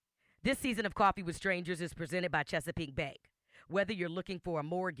This season of Coffee with Strangers is presented by Chesapeake Bank. Whether you're looking for a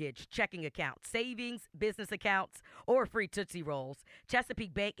mortgage, checking account, savings, business accounts, or free Tootsie Rolls,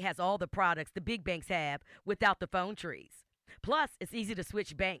 Chesapeake Bank has all the products the big banks have without the phone trees. Plus, it's easy to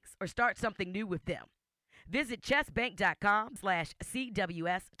switch banks or start something new with them. Visit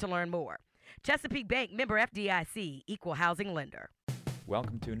chessbank.com/CWS to learn more. Chesapeake Bank, member FDIC, equal housing lender.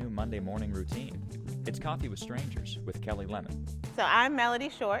 Welcome to a new Monday morning routine. It's Coffee with Strangers with Kelly Lemon. So I'm Melody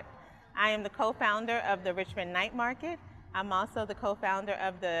Short. I am the co-founder of the Richmond Night Market. I'm also the co-founder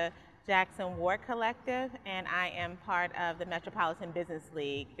of the Jackson Ward Collective, and I am part of the Metropolitan Business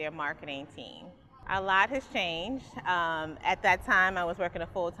League, their marketing team. A lot has changed. At that time, I was working a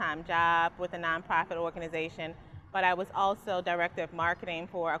full-time job with a nonprofit organization, but I was also director of marketing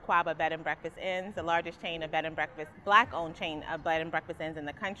for Aquaba Bed and Breakfast Inns, the largest chain of bed and breakfast, Black-owned chain of bed and breakfast inns in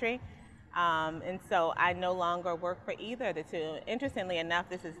the country. And so I no longer work for either of the two. Interestingly enough,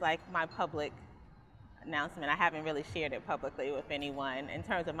 this is like my public announcement. I haven't really shared it publicly with anyone in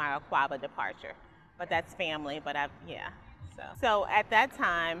terms of my Aquaba departure, but that's family. But So at that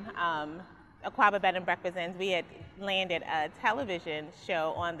time, Aquaba Bed and Breakfast Inns, we had landed a television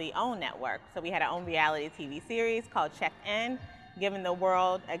show on the OWN network. So we had our own reality TV series called Check In, giving the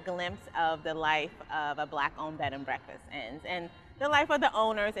world a glimpse of the life of a Black-owned bed and breakfast inns and the life of the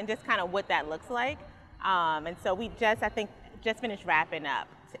owners and just kind of what that looks like. And so we just finished wrapping up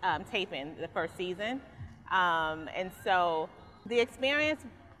taping the first season. And so the experience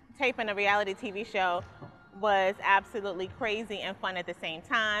taping a reality TV show was absolutely crazy and fun at the same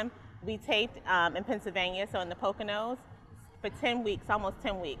time. We taped in Pennsylvania, so in the Poconos, for 10 weeks, almost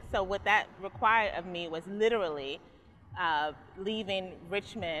 10 weeks. So what that required of me was literally leaving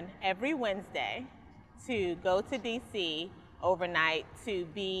Richmond every Wednesday to go to DC overnight to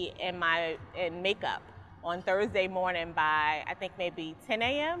be in makeup on Thursday morning by I think maybe 10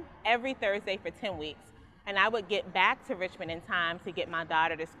 a.m. every Thursday for 10 weeks. And I would get back to Richmond in time to get my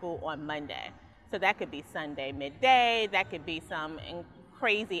daughter to school on Monday. So that could be Sunday midday, that could be some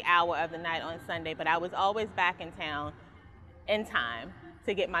crazy hour of the night on Sunday, but I was always back in town in time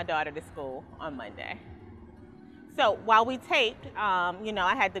to get my daughter to school on Monday. So while we taped,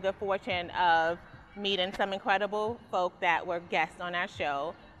 I had the good fortune of meeting some incredible folk that were guests on our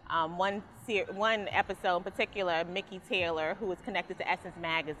show. One episode in particular, Mickey Taylor, who was connected to Essence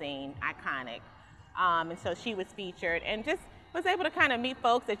Magazine, iconic. And so she was featured and just was able to kind of meet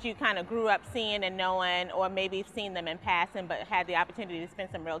folks that you kind of grew up seeing and knowing, or maybe seen them in passing, but had the opportunity to spend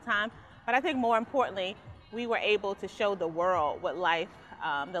some real time. But I think more importantly, we were able to show the world what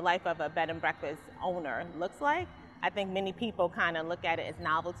the life of a bed and breakfast owner looks like. I think many people kind of look at it as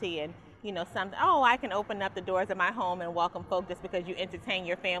novelty and, I can open up the doors of my home and welcome folk just because you entertain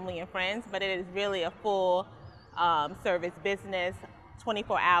your family and friends, but it is really a full service business,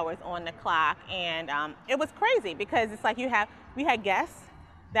 24 hours on the clock. And it was crazy because it's like we had guests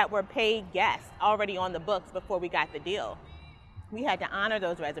that were paid guests already on the books before we got the deal. We had to honor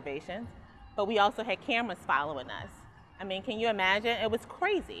those reservations, but we also had cameras following us. I mean, can you imagine? It was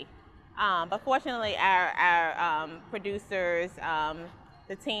crazy. But fortunately, our producers,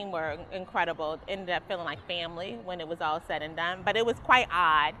 the team were incredible. Ended up feeling like family when it was all said and done. But it was quite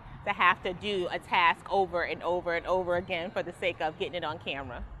odd to have to do a task over and over and over again for the sake of getting it on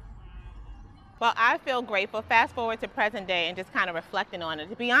camera. Well, I feel grateful. Fast forward to present day and just kind of reflecting on it.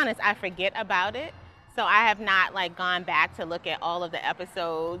 To be honest, I forget about it. So I have not gone back to look at all of the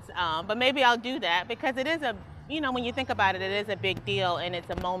episodes. But maybe I'll do that because it is when you think about it, it is a big deal and it's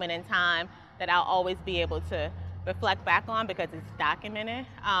a moment in time that I'll always be able to reflect back on because it's documented.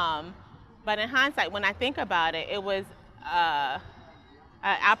 But in hindsight, when I think about it, it was an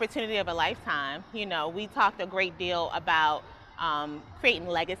opportunity of a lifetime. We talked a great deal about creating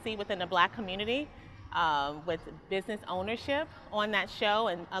legacy within the Black community with business ownership on that show,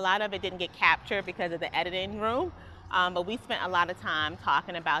 and a lot of it didn't get captured because of the editing room, but we spent a lot of time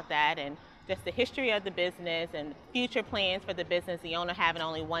talking about that and just the history of the business and future plans for the business, the owner having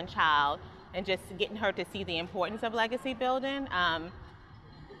only one child, and just getting her to see the importance of legacy building.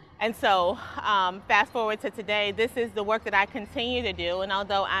 And so fast forward to today, this is the work that I continue to do. And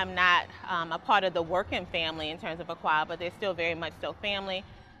although I'm not a part of the working family in terms of Aquaba, they're still very much so family.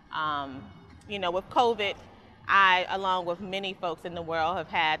 With COVID, I, along with many folks in the world, have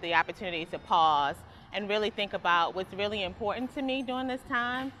had the opportunity to pause and really think about what's really important to me during this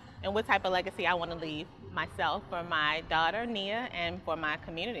time and what type of legacy I want to leave myself, for my daughter, Nia, and for my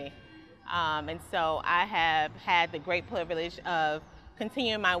community. And so I have had the great privilege of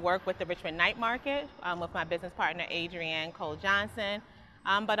continuing my work with the Richmond Night Market with my business partner, Adrienne Cole Johnson,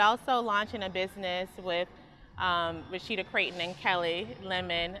 but also launching a business with Rashida Creighton and Kelly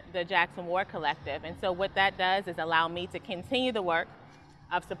Lemon, the Jackson Ward Collective. And so what that does is allow me to continue the work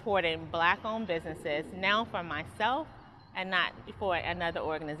of supporting Black-owned businesses, now for myself and not for another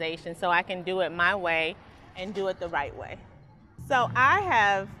organization, so I can do it my way and do it the right way. So I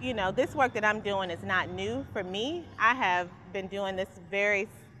have, this work that I'm doing is not new for me. I have been doing this very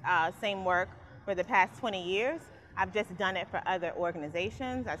same work for the past 20 years. I've just done it for other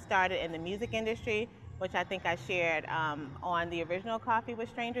organizations. I started in the music industry, which I think I shared on the original Coffee with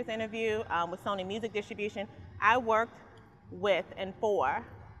Strangers interview with Sony Music Distribution. I worked with and for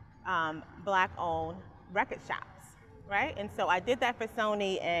Black-owned record shops, right? And so I did that for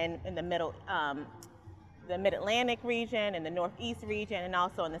Sony in the Mid-Atlantic region, in the Northeast region, and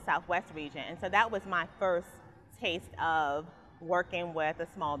also in the Southwest region. And so that was my first taste of working with a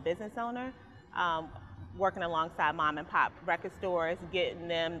small business owner, working alongside mom and pop record stores, getting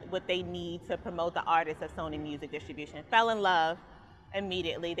them what they need to promote the artists of Sony Music Distribution. Fell in love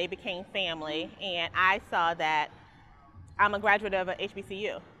immediately. They became family, and I saw that. I'm a graduate of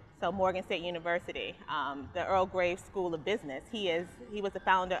HBCU, so Morgan State University, the Earl Graves School of Business. He was the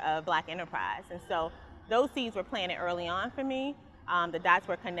founder of Black Enterprise, and so those seeds were planted early on for me. The dots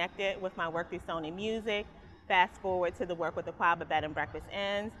were connected with my work through Sony Music. Fast forward to the work with the Quabbah Bed and Breakfast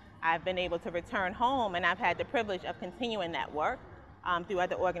Inns. I've been able to return home, and I've had the privilege of continuing that work through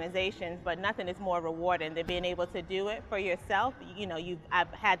other organizations, but nothing is more rewarding than being able to do it for yourself. I've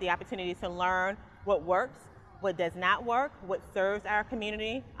had the opportunity to learn what works, what does not work, what serves our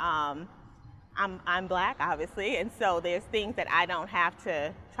community. I'm Black, obviously, and so there's things that I don't have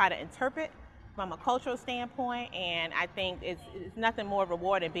to try to interpret from a cultural standpoint, and I think it's nothing more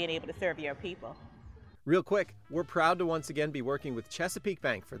rewarding being able to serve your people. Real quick, we're proud to once again be working with Chesapeake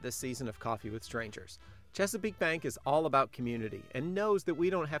Bank for this season of Coffee with Strangers. Chesapeake Bank is all about community and knows that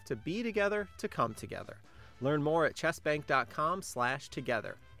we don't have to be together to come together. Learn more at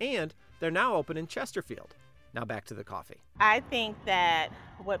chessbank.com/together. And they're now open in Chesterfield. Now back to the coffee. I think that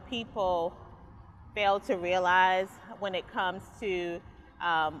what people fail to realize when it comes to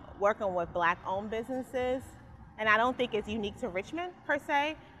working with Black-owned businesses, and I don't think it's unique to Richmond per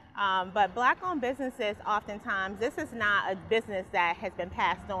se, but Black-owned businesses, oftentimes, this is not a business that has been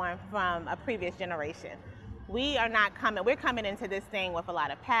passed on from a previous generation. We're coming into this thing with a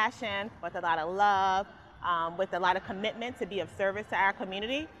lot of passion, with a lot of love, with a lot of commitment to be of service to our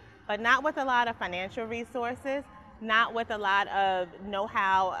community, but not with a lot of financial resources, not with a lot of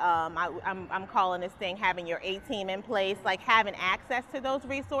know-how. I'm calling this thing having your A-team in place, like having access to those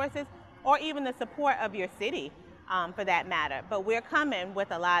resources, or even the support of your city, for that matter. But we're coming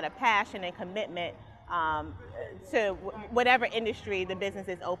with a lot of passion and commitment to whatever industry the business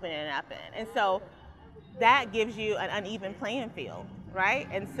is opening up in. And so that gives you an uneven playing field, right?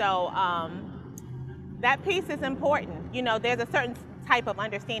 And so that piece is important. There's a certain type of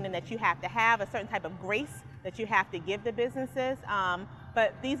understanding that you have to have, a certain type of grace that you have to give the businesses,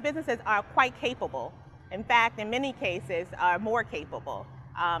 but these businesses are quite capable. In fact, in many cases, are more capable.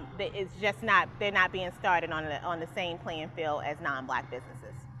 It's just they're not being started on the same playing field as non-Black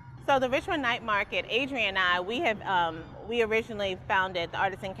businesses. So the Richmond Night Market, Adrian and I, we originally founded the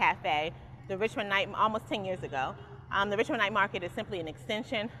Artisan Cafe, the Richmond Night, almost 10 years ago. The Richmond Night Market is simply an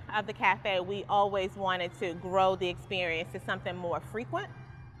extension of the cafe. We always wanted to grow the experience to something more frequent.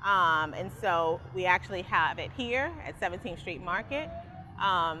 And so we actually have it here at 17th Street Market.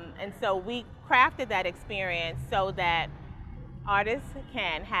 And so we crafted that experience so that artists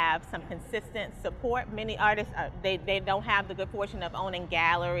can have some consistent support. Many artists, they don't have the good fortune of owning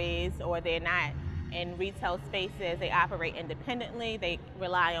galleries, or they're not in retail spaces. They operate independently. They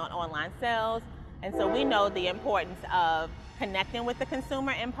rely on online sales. And so we know the importance of connecting with the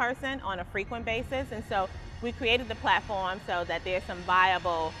consumer in person on a frequent basis. And so we created the platform so that there's some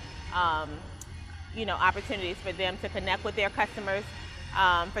viable, opportunities for them to connect with their customers,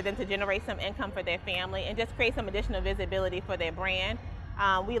 for them to generate some income for their family, and just create some additional visibility for their brand.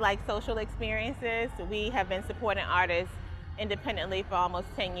 We like social experiences. We have been supporting artists independently for almost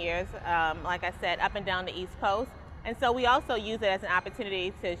 10 years, like I said, up and down the East Coast. And so we also use it as an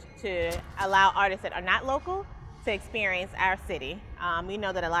opportunity to allow artists that are not local to experience our city. We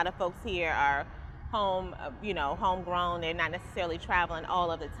know that a lot of folks here are homegrown. They're not necessarily traveling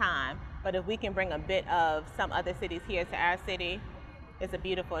all of the time. But if we can bring a bit of some other cities here to our city, it's a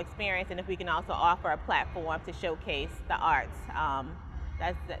beautiful experience. And if we can also offer a platform to showcase the arts,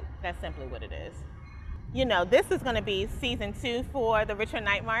 that's simply what it is. This is going to be season 2 for the Richmond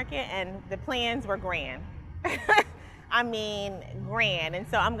Night Market, and the plans were grand. I mean, grand. And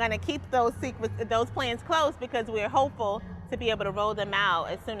so I'm going to keep those plans close, because we're hopeful to be able to roll them out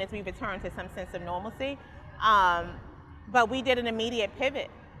as soon as we return to some sense of normalcy. But we did an immediate pivot.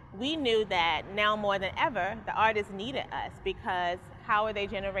 We knew that now more than ever, the artists needed us, because how are they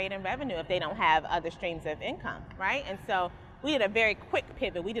generating revenue if they don't have other streams of income, right? And so we did a very quick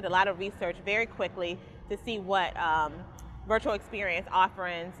pivot. We did a lot of research very quickly to see what virtual experience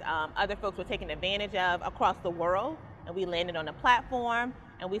offerings other folks were taking advantage of across the world. And we landed on a platform,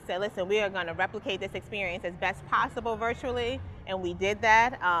 and we said, listen, we are going to replicate this experience as best possible virtually. And we did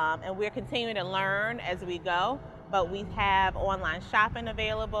that, and we're continuing to learn as we go. But we have online shopping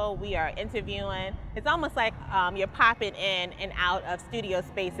available. We are interviewing. It's almost like you're popping in and out of studio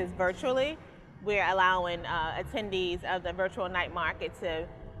spaces virtually. We're allowing attendees of the virtual night market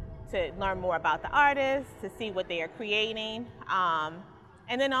to learn more about the artists, to see what they are creating,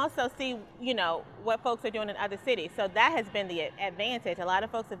 and then also see, what folks are doing in other cities. So that has been the advantage. A lot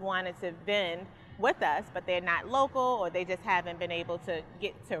of folks have wanted to vend with us, but they're not local, or they just haven't been able to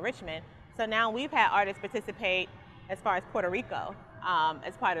get to Richmond. So now we've had artists participate as far as Puerto Rico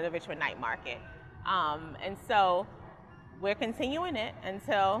as part of the Richmond Night Market. And so we're continuing it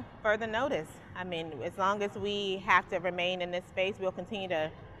until further notice. I mean, as long as we have to remain in this space, we'll continue to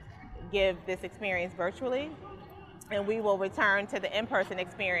give this experience virtually, and we will return to the in-person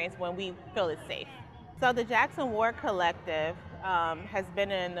experience when we feel it's safe. So the Jackson Ward Collective has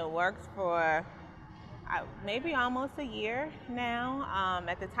been in the works for maybe almost a year now.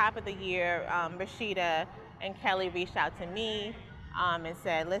 At the top of the year, Rashida and Kelly reached out to me and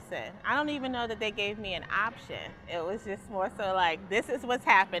said, listen, I don't even know that they gave me an option. It was just more so like, this is what's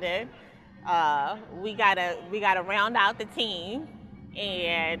happening. We gotta round out the team,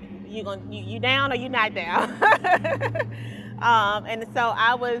 and you down or you not down? And so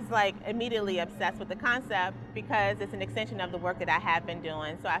I was like immediately obsessed with the concept, because it's an extension of the work that I have been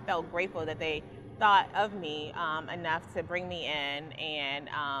doing. So I felt grateful that they thought of me enough to bring me in and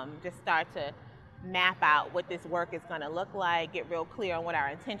just start to map out what this work is going to look like, get real clear on what our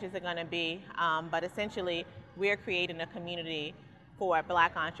intentions are going to be. But essentially, we're creating a community for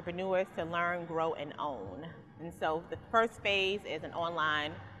Black entrepreneurs to learn, grow, and own. And so the first phase is an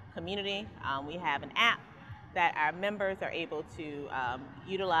online community. We have an app that our members are able to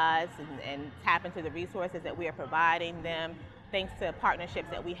utilize and tap into the resources that we are providing them, thanks to partnerships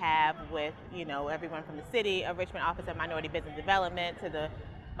that we have with, everyone from the City of Richmond Office of Minority Business Development to the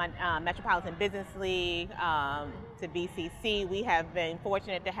Metropolitan Business League, to BCC. We have been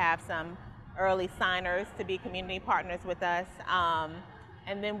fortunate to have some early signers to be community partners with us.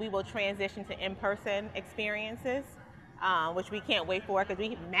 And then we will transition to in-person experiences, which we can't wait for, because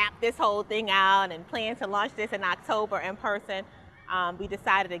we mapped this whole thing out and plan to launch this in October in person. We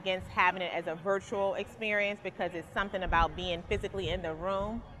decided against having it as a virtual experience, because it's something about being physically in the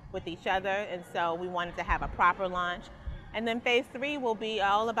room with each other, and so we wanted to have a proper launch. And then phase 3 will be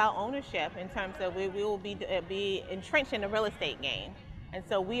all about ownership, in terms of we will be entrenched in the real estate game. And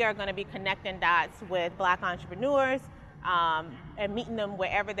so we are going to be connecting dots with Black entrepreneurs and meeting them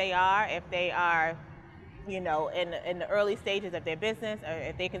wherever they are, if they are in the early stages of their business, or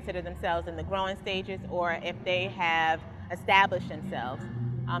if they consider themselves in the growing stages, or if they have established themselves.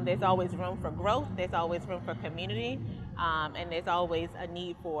 There's always room for growth, there's always room for community, and there's always a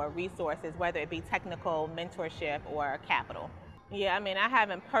need for resources, whether it be technical, mentorship, or capital. Yeah, I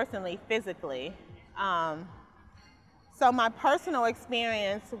haven't personally, physically. So my personal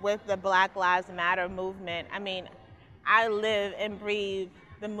experience with the Black Lives Matter movement, I live and breathe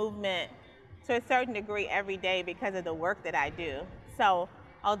the movement to a certain degree every day because of the work that I do. So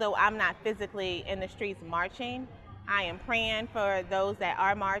although I'm not physically in the streets marching, I am praying for those that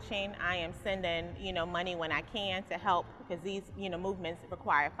are marching. I am sending, money when I can to help, because these, movements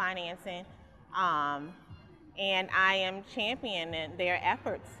require financing. And I am championing their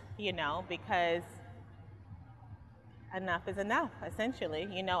efforts, because enough is enough, essentially.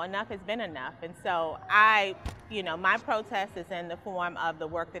 Enough has been enough. And so my protest is in the form of the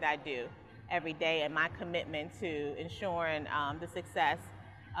work that I do every day, and my commitment to ensuring the success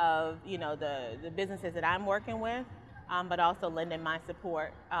of, the businesses that I'm working with, but also lending my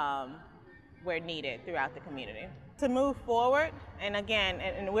support where needed throughout the community. To move forward, and again,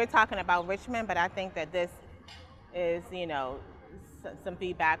 and we're talking about Richmond, but I think that this is, some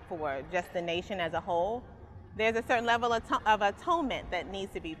feedback for just the nation as a whole. There's a certain level of atonement that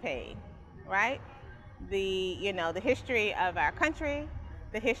needs to be paid, right? The history of our country,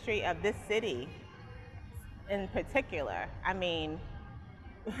 the history of this city in particular.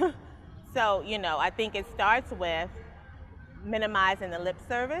 So, I think it starts with minimizing the lip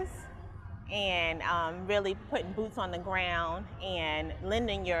service and really putting boots on the ground and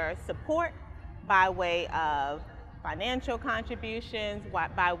lending your support by way of financial contributions,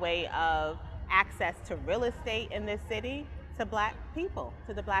 by way of access to real estate in this city to Black people,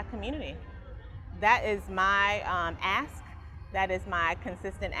 to the Black community. That is my ask. That is my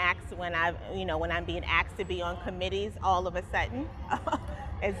consistent ask when when I'm being asked to be on committees all of a sudden,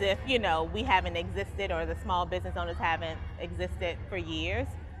 as if we haven't existed or the small business owners haven't existed for years.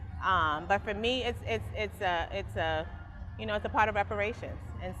 But for me, it's a part of reparations.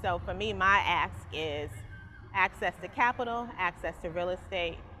 And so for me, my ask is access to capital, access to real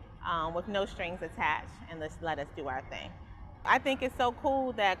estate, with no strings attached, and let us do our thing. I think it's so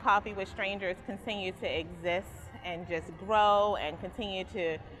cool that Coffee with Strangers continue to exist and just grow and continue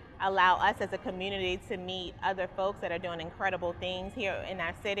to allow us as a community to meet other folks that are doing incredible things here in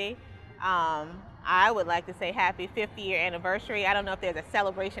our city. I would like to say happy 50-year anniversary. I don't know if there's a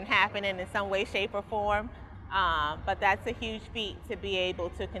celebration happening in some way, shape, or form, but that's a huge feat to be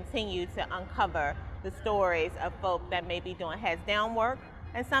able to continue to uncover the stories of folk that may be doing heads down work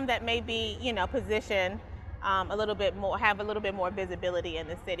and some that may be, positioned a little bit more, have a little bit more visibility in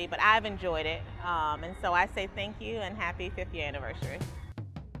the city. But I've enjoyed it, and so I say thank you and happy 50th anniversary.